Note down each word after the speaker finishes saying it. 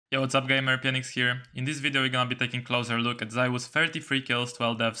Yo, what's up gamer, pienixcs here. In this video we're gonna be taking a closer look at ZywOo's 33 kills,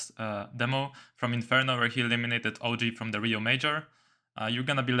 12 deaths demo from Inferno, where he eliminated OG from the Rio Major. You're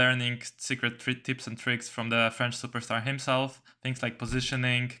gonna be learning secret tips and tricks from the French superstar himself, things like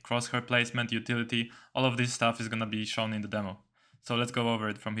positioning, crosshair placement, utility, all of this stuff is gonna be shown in the demo. So let's go over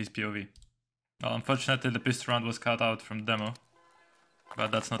it from his POV. Well, unfortunately the pistol round was cut out from the demo,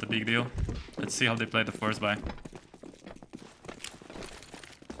 but that's not a big deal. Let's see how they play the force buy.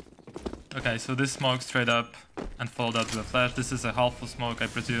 Okay, so this smoke straight up and followed up with a flash. This is a half full smoke, I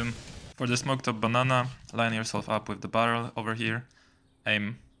presume. For the smoke top banana, line yourself up with the barrel over here.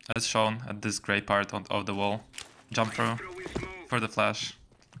 Aim, as shown, at this gray part of the wall. Jump through. For the flash,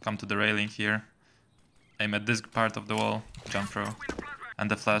 come to the railing here. Aim at this part of the wall, jump through. And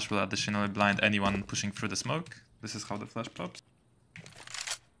the flash will additionally blind anyone pushing through the smoke. This is how the flash pops.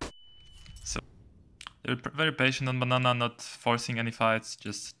 They're very patient on banana, not forcing any fights,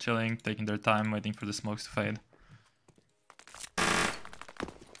 just chilling, taking their time, waiting for the smokes to fade.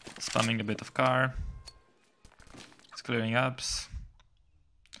 Spamming a bit of car. He's clearing ups.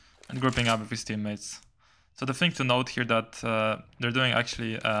 And grouping up with his teammates. So the thing to note here that they're doing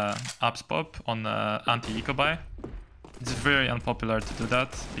actually ups pop on anti-eco buy. It's very unpopular to do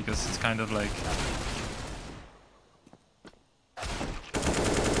that, because it's kind of like...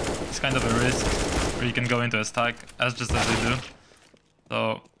 it's kind of a risk. Where you can go into a stack, as they do.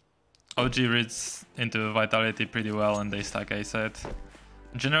 So OG reads into Vitality pretty well and they stack A side.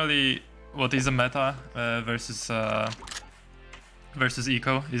 Generally, what is a meta versus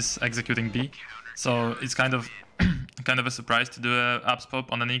Eco is executing B. So it's kind of a surprise to do a ups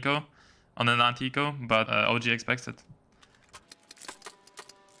pop on an Eco, on an anti-Eco, but OG expects it.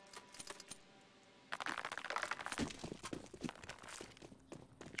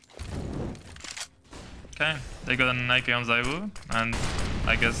 Okay, they got an AK on ZywOo, and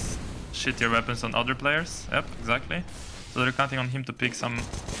I guess shittier weapons on other players. Yep, exactly. So they're counting on him to pick some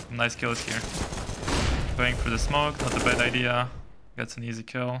nice kills here. Going for the smoke, not a bad idea. Gets an easy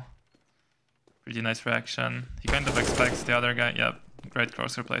kill. Pretty nice reaction. He kind of expects the other guy. Yep, great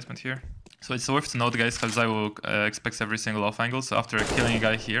crosshair placement here. So it's worth to note, guys, how ZywOo expects every single off angle. So after killing a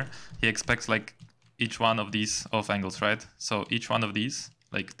guy here, he expects like each one of these off angles, right? So each one of these,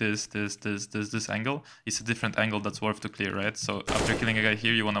 like this angle is a different angle that's worth to clear, right? So after killing a guy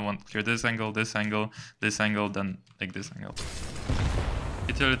here, you want to clear this angle, then like this angle.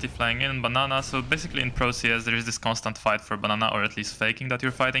 Utility flying in, banana. So basically in Pro CS, there is this constant fight for banana, or at least faking that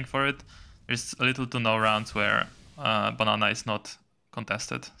you're fighting for it. There's a little to no rounds where banana is not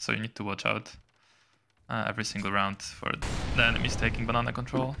contested, so you need to watch out every single round for the enemies taking banana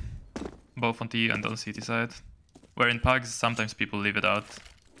control, both on T and on CT side. Where in pugs, sometimes people leave it out.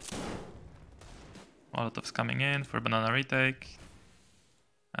 Molotovs coming in for banana retake.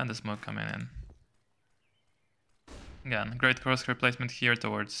 And the smoke coming in. Again, great crosshair placement here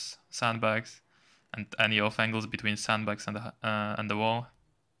towards sandbags. And any off angles between sandbags and the wall.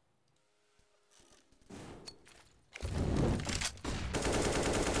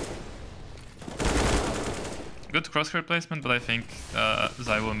 Good crosshair placement, but I think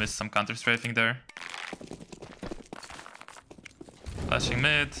ZywOo missed some counter-strafing there. Flashing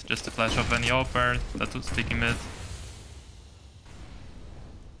mid, just to flash off any offer that was peeking mid.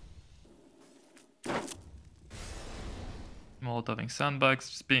 Molotoving sandbags,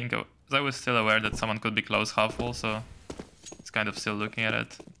 just being ZywOo was still aware that someone could be close half wall, so he's kind of still looking at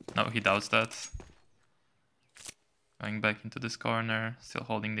it. No, he doubts that. Going back into this corner, still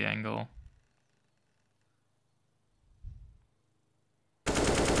holding the angle.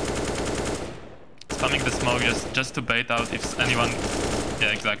 Spamming the smoke just to bait out if anyone...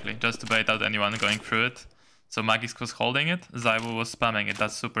 yeah, exactly. Just to bait out anyone going through it. So pienixcs was holding it, ZywOo was spamming it.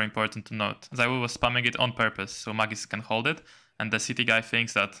 That's super important to note. ZywOo was spamming it on purpose, so pienixcs can hold it. And the CT guy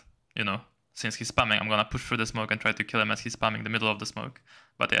thinks that, you know, since he's spamming, I'm gonna push through the smoke and try to kill him as he's spamming the middle of the smoke.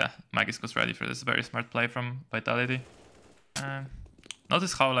 But yeah, pienixcs was ready for this. Very smart play from Vitality.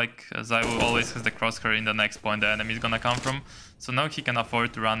 Notice how like ZywOo always has the crosshair in the next point the enemy is gonna come from. So now he can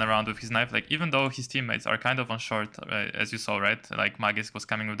afford to run around with his knife. Like even though his teammates are kind of on short, as you saw, right? Like pienixcs was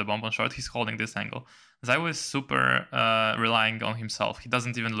coming with the bomb on short, he's holding this angle. ZywOo is super relying on himself. He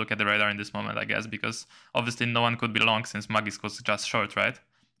doesn't even look at the radar in this moment, I guess, because obviously no one could be long since pienixcs was just short, right?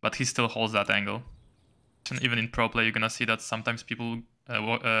 But he still holds that angle. And even in pro play, you're gonna see that sometimes people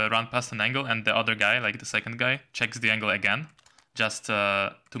run past an angle and the other guy, like the second guy, checks the angle again. Just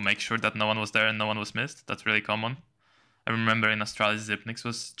to make sure that no one was there and no one was missed. That's really common. I remember in Astralis, pienixcs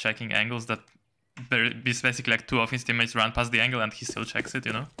was checking angles that basically like two of his teammates ran past the angle and he still checks it,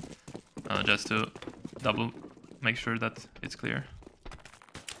 you know? Just to double make sure that it's clear.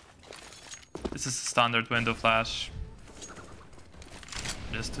 This is a standard window flash.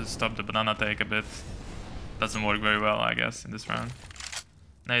 Just to stop the banana take a bit. Doesn't work very well, I guess, in this round.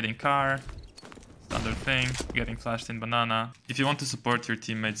 Nading car. Standard thing. Getting flashed in banana. If you want to support your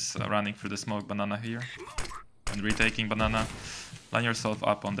teammates running through the smoke banana here and retaking banana, line yourself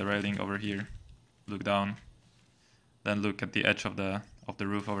up on the railing over here. Look down. Then look at the edge of the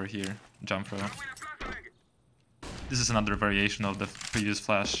roof over here. Jump throw. This is another variation of the previous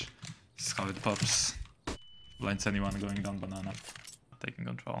flash. This is how it pops. Blinds anyone going down banana. Taking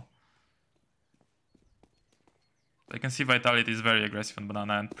control. I can see Vitality is very aggressive on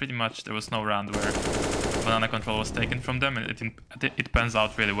banana, and pretty much there was no round where banana control was taken from them, and it pans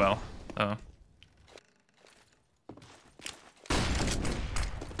out really well. So.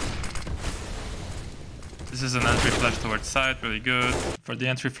 This is an entry flash towards side, really good. For the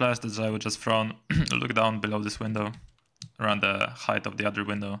entry flash that ZywOo just thrown, look down below this window, around the height of the other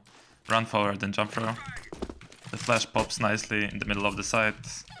window. Run forward and jump throw. The flash pops nicely in the middle of the site,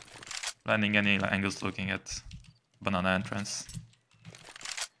 landing any angles looking at banana entrance.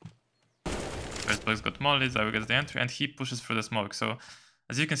 First box got molly, ZywOo gets the entry, and he pushes through the smoke. So,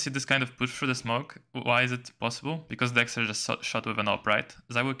 as you can see, this kind of push through the smoke, why is it possible? Because Dexter just shot with an op, right?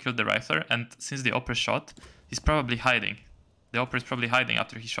 ZywOo killed the rifler, and since the opper shot, he's probably hiding. The opper is probably hiding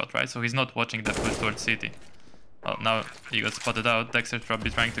after he shot, right? So he's not watching the push towards city. Well, now he got spotted out. Dexter's probably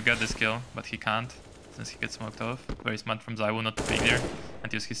trying to get this kill, but he can't, since he gets smoked off. Very smart from ZywOo not to be there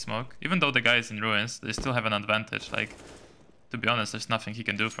and use his smoke. Even though the guy is in ruins, they still have an advantage. Like, to be honest, there's nothing he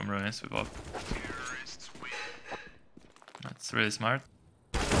can do from ruins with op. That's really smart.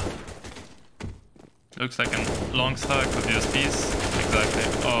 Looks like a long stack with USPs.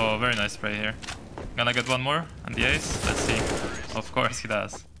 Exactly. Oh, very nice spray here. Gonna get one more and the ace. Let's see. Of course he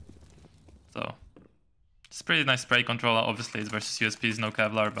does. So, it's pretty nice spray control. Obviously, it's versus USPs, no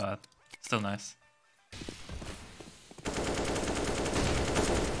Kevlar, but still nice.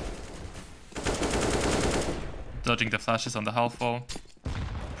 Dodging the flashes on the half wall.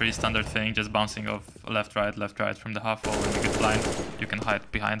 Pretty standard thing, just bouncing off left, right from the half wall. When you get blind, you can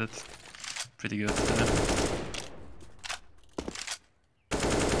hide behind it. Pretty good.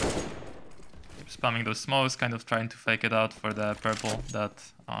 Keep spamming those smokes, kind of trying to fake it out for the purple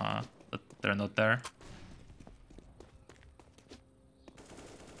that they're not there.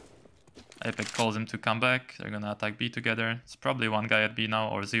 Apex calls him to come back. They're gonna attack B together. It's probably one guy at B now,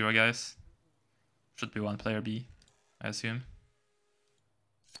 or 0 guys. Should be one player B, I assume.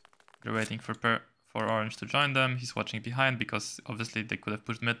 They're waiting for Orange to join them. He's watching behind because obviously they could have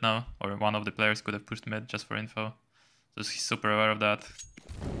pushed mid now, or one of the players could have pushed mid just for info. So he's super aware of that.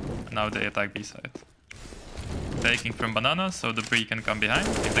 And now they attack B side. Taking from banana, so the Bree can come behind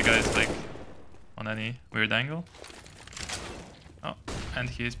if the guy is like on any weird angle. Oh, and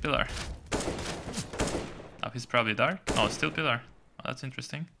he is pillar. Now he's probably dark. Oh, still pillar. Oh, that's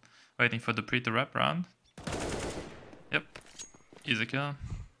interesting. Waiting for the Bree to wrap around. Yep, easy kill.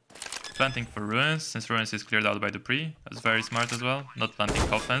 Planting for ruins, since ruins is cleared out by Dupree. That's very smart as well. Not planting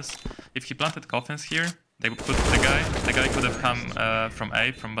coffins. If he planted coffins here, they would put the guy could have come from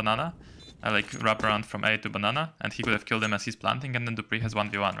A, from banana, like wrap around from A to banana, and he could have killed him as he's planting, and then Dupree has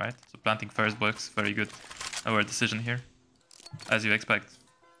 1v1, right? So planting first box, very good our decision here, as you expect.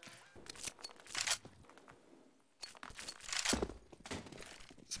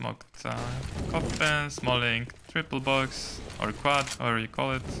 Smoked coffin, smalling, triple box, or quad, however you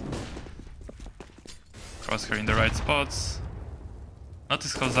call it. Crosshair in the right spots.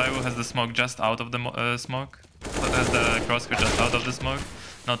 Notice how ZywOo has the smoke just out of the smoke. Has the crosshair just out of the smoke,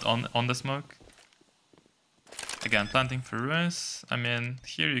 not on the smoke. Again, planting for ruins. I mean,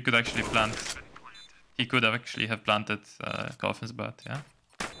 here you could actually plant. He could have actually have planted coffins, but yeah,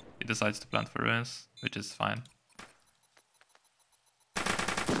 he decides to plant for ruins, which is fine.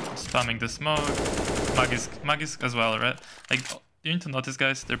 Spamming the smoke. Magisk as well, right? Like, you need to notice,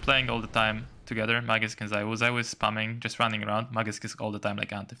 guys, they're playing all the time together. Magisk and ZywOo. ZywOo is spamming, just running around. Magisk is all the time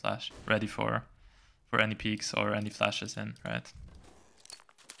like anti-flash, ready for any peeks or any flashes in, right?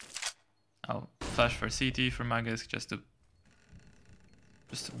 I'll flash for CT for Magisk just to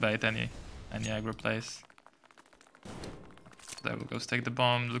bait any aggro plays. ZywOo goes take the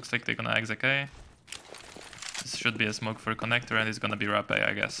bomb. Looks like they're gonna exec A. This should be a smoke for connector, and it's gonna be wrap A,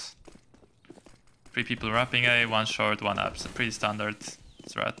 I guess. 3 people wrapping A, 1 short, 1 up. So pretty standard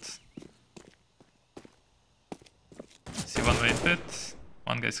strat. See one way fit,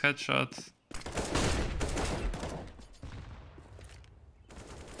 1 guy's headshot.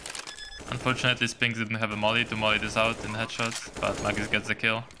 Unfortunately, Spinks didn't have a molly to molly this out in headshot, but Magus gets the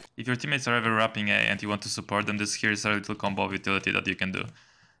kill. If your teammates are ever wrapping A and you want to support them, this here is a little combo of utility that you can do.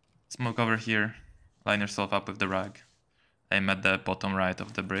 Smoke over here, line yourself up with the rag. Aim at the bottom right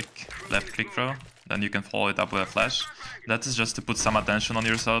of the brick, left click throw, then you can follow it up with a flash. That is just to put some attention on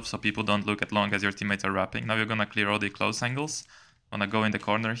yourself so people don't look at long as your teammates are wrapping. Now you're gonna clear all the close angles. Gonna go in the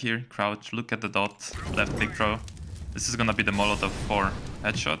corner here, crouch, look at the dot, left click throw. This is gonna be the Molotov 4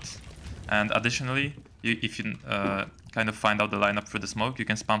 headshot. And additionally, if you kind of find out the lineup through the smoke, you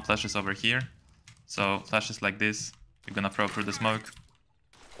can spam flashes over here. So flashes like this, you're gonna throw through the smoke.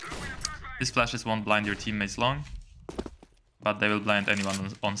 These flashes won't blind your teammates long, but they will blind anyone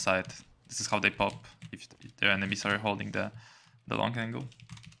on site. This is how they pop if their enemies are holding the long angle.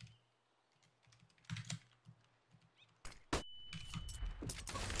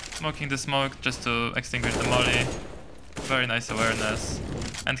 Smoking the smoke just to extinguish the molly. Very nice awareness.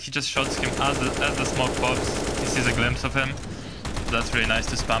 And he just shots him as the smoke pops. He sees a glimpse of him. That's really nice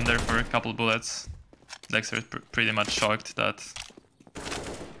to spam there for a couple bullets. Dexter is pretty much shocked that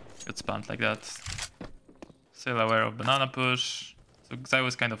got spammed like that. Still aware of banana push. So ZywOo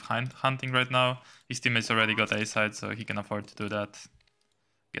is kind of hunting right now. His teammates already got A side, so he can afford to do that.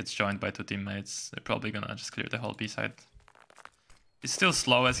 Gets joined by 2 teammates. They're probably gonna just clear the whole B side. He's still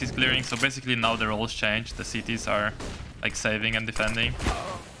slow as he's clearing, so basically now the roles change. The CTs are like saving and defending.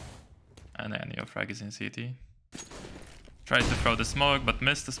 And then your frag is in CT. Tried to throw the smoke, but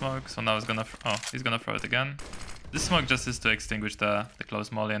missed the smoke, so now he's gonna throw it again. This smoke just is to extinguish the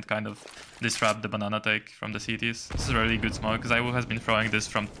close molly and kind of disrupt the banana take from the CTs. This is a really good smoke. ZywOo has been throwing this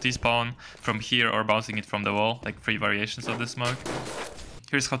from T-spawn, from here, or bouncing it from the wall, like 3 variations of this smoke.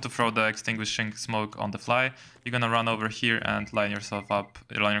 Here's how to throw the extinguishing smoke on the fly. You're gonna run over here and line your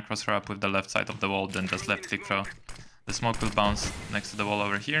crosshair up with the left side of the wall, then just left click throw. The smoke will bounce next to the wall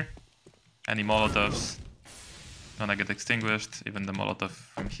over here. Any Molotovs gonna get extinguished, even the Molotov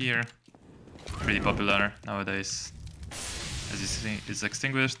from here. Pretty popular nowadays. As you see, it's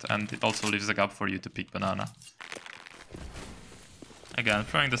extinguished, and it also leaves a gap for you to pick banana. Again,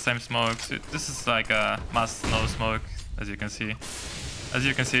 throwing the same smokes. This is like a must no smoke, as you can see. As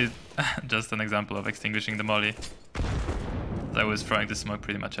you can see, just an example of extinguishing the molly. I was throwing the smoke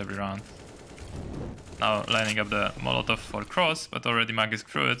pretty much every round. Now lining up the Molotov for cross, but already Magisk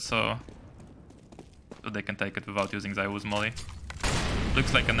threw it, so they can take it without using ZywOo's molly.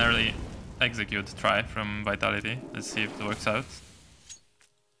 Looks like an early execute try from Vitality. Let's see if it works out.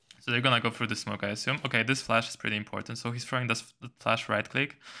 So they're gonna go through the smoke, I assume. Okay, this flash is pretty important. So he's throwing the flash right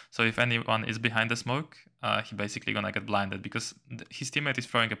click. So if anyone is behind the smoke, he basically gonna get blinded because his teammate is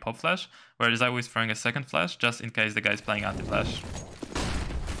throwing a pop flash, whereas ZywOo is throwing a second flash just in case the guy is playing anti-flash.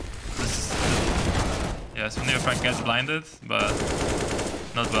 Yeah, so Neofrank gets blinded, but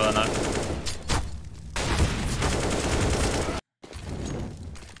not well enough.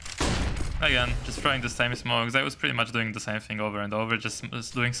 Again, just throwing the same smokes. I was pretty much doing the same thing over and over,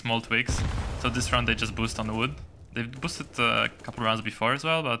 just doing small tweaks. So this round they just boost on the wood. They've boosted a couple rounds before as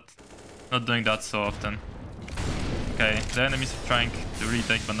well, but not doing that so often. Okay, the enemies are trying to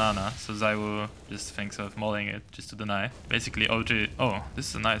retake banana, so ZywOo just thinks of molling it just to deny. Basically OG... Oh, this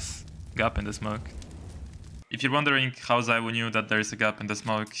is a nice gap in the smoke. If you're wondering how ZywOo knew that there is a gap in the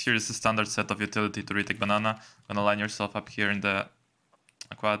smoke, here is the standard set of utility to retake banana. Gonna line yourself up here in the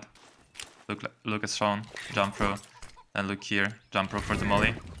quad. Look as shown, jump throw, and look here, jump throw for the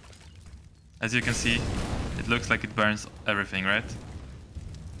molly. As you can see, it looks like it burns everything, right?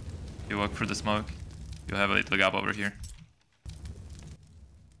 You walk through the smoke, you have a little gap over here.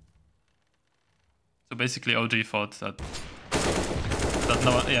 So basically OG thought that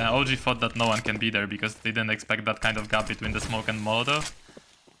no one can be there because they didn't expect that kind of gap between the smoke and Molotov.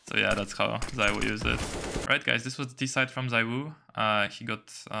 So yeah, that's how ZywOo used it. Right guys, this was the T side from ZywOo. He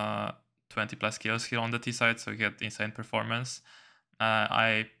got 20 plus kills here on the T side, so he had insane performance.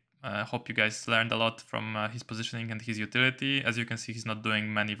 I hope you guys learned a lot from his positioning and his utility. As you can see, he's not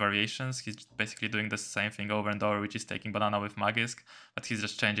doing many variations. He's basically doing the same thing over and over, which is taking banana with Magisk, but he's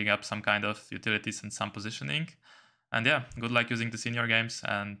just changing up some kind of utilities and some positioning. And yeah, good luck using this in your games,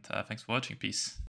 and thanks for watching. Peace.